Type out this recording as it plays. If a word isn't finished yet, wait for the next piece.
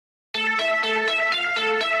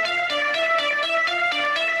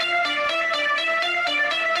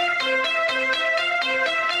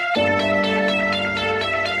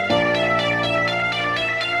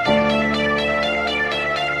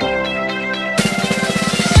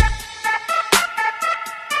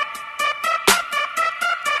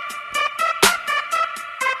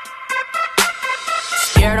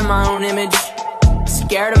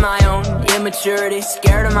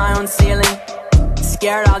of my own ceiling.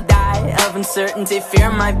 Scared I'll die of uncertainty.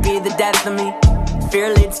 Fear might be the death of me.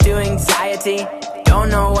 Fear leads to anxiety. Don't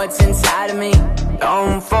know what's inside of me.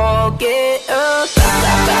 Don't forget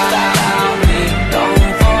about me.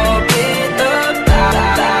 Don't forget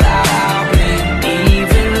about me.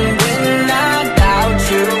 Even when I doubt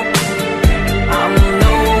you, I'm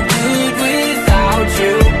no good without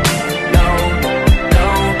you. No, no.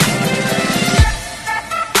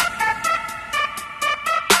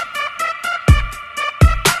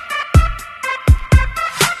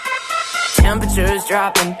 Temperature's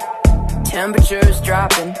dropping. Temperature's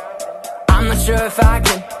dropping. I'm not sure if I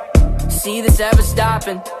can see this ever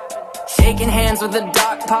stopping. Shaking hands with the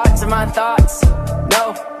dark parts of my thoughts.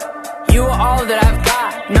 No, you are all that I've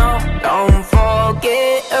got. No, don't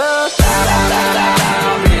forget about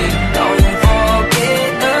me. Don't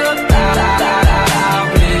forget about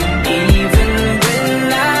me. Even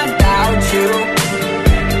when I doubt you,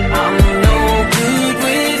 I'm no good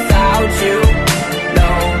without you.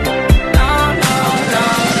 No, no, no, no,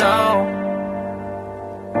 no.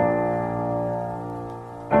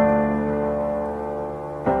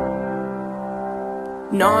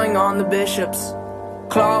 Gnawing on the bishops,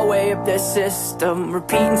 claw away up their system,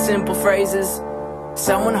 repeating simple phrases.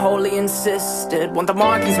 Someone wholly insisted, want the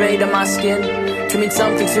markings made on my skin to mean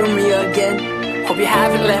something to me again. Hope you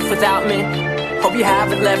haven't left without me. Hope you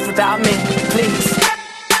haven't left without me. Please.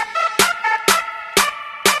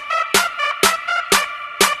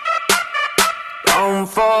 Don't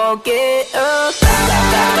forget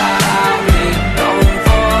about